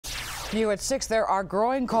View at 6, there are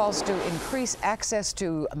growing calls to increase access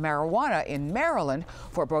to marijuana in Maryland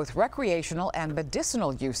for both recreational and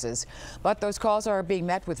medicinal uses. But those calls are being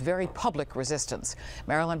met with very public resistance.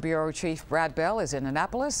 Maryland Bureau Chief Brad Bell is in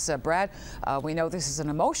Annapolis. Brad, we know this is an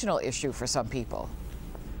emotional issue for some people.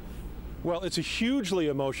 Well, it's a hugely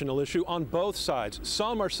emotional issue on both sides.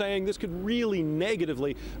 Some are saying this could really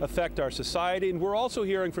negatively affect our society, and we're also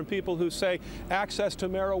hearing from people who say access to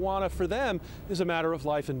marijuana for them is a matter of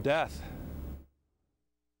life and death.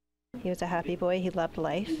 He was a happy boy. He loved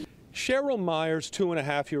life. Cheryl Meyer's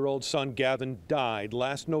 2.5-year-old son Gavin died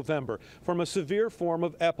last November from a severe form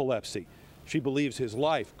of epilepsy. She believes his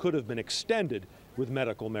life could have been extended with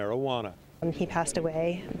medical marijuana. He passed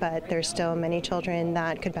away, but there's still many children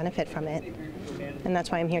that could benefit from it, and that's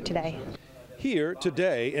why I'm here today. Here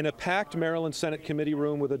today in a packed Maryland Senate committee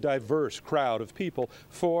room with a diverse crowd of people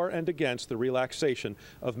for and against the relaxation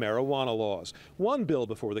of marijuana laws. One bill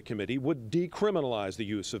before the committee would decriminalize the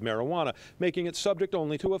use of marijuana, making it subject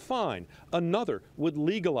only to a fine. Another would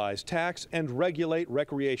legalize, tax, and regulate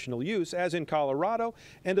recreational use, as in Colorado,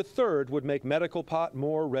 and a third would make medical pot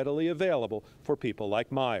more readily available for people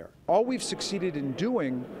like Meyer. All we've succeeded in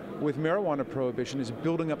doing with marijuana prohibition is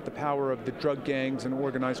building up the power of the drug gangs and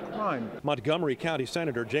organized crime. Montgomery County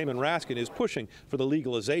Senator Jamin Raskin is pushing for the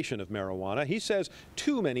legalization of marijuana. He says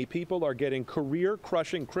too many people are getting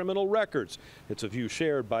career-crushing criminal records. It's a view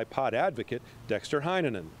shared by pot advocate Dexter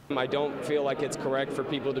Heineman. I don't feel like it's correct for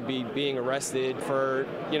people to be being arrested for,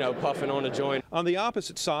 puffing on a joint. On the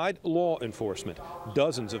opposite side, law enforcement.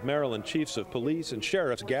 Dozens of Maryland chiefs of police and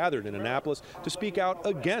sheriffs gathered in Annapolis to speak out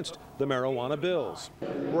against the marijuana bills.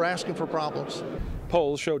 We're asking for problems.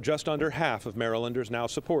 Polls show just under half of Marylanders now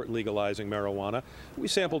support legalizing marijuana. We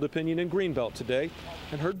sampled opinion in Greenbelt today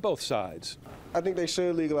and heard both sides. I think they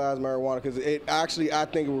should legalize marijuana because I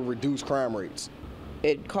think it will reduce crime rates.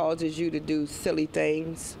 It causes you to do silly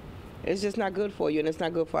things. It's just not good for you, and it's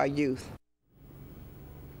not good for our youth.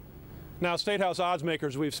 Now, State House odds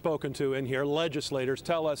makers we've spoken to in here, legislators,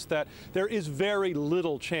 tell us that there is very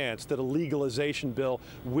little chance that a legalization bill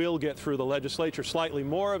will get through the legislature. Slightly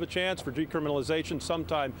more of a chance for decriminalization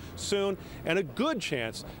sometime soon, and a good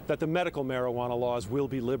chance that the medical marijuana laws will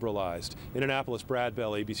be liberalized. In Annapolis, Brad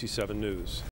Bell, ABC 7 News.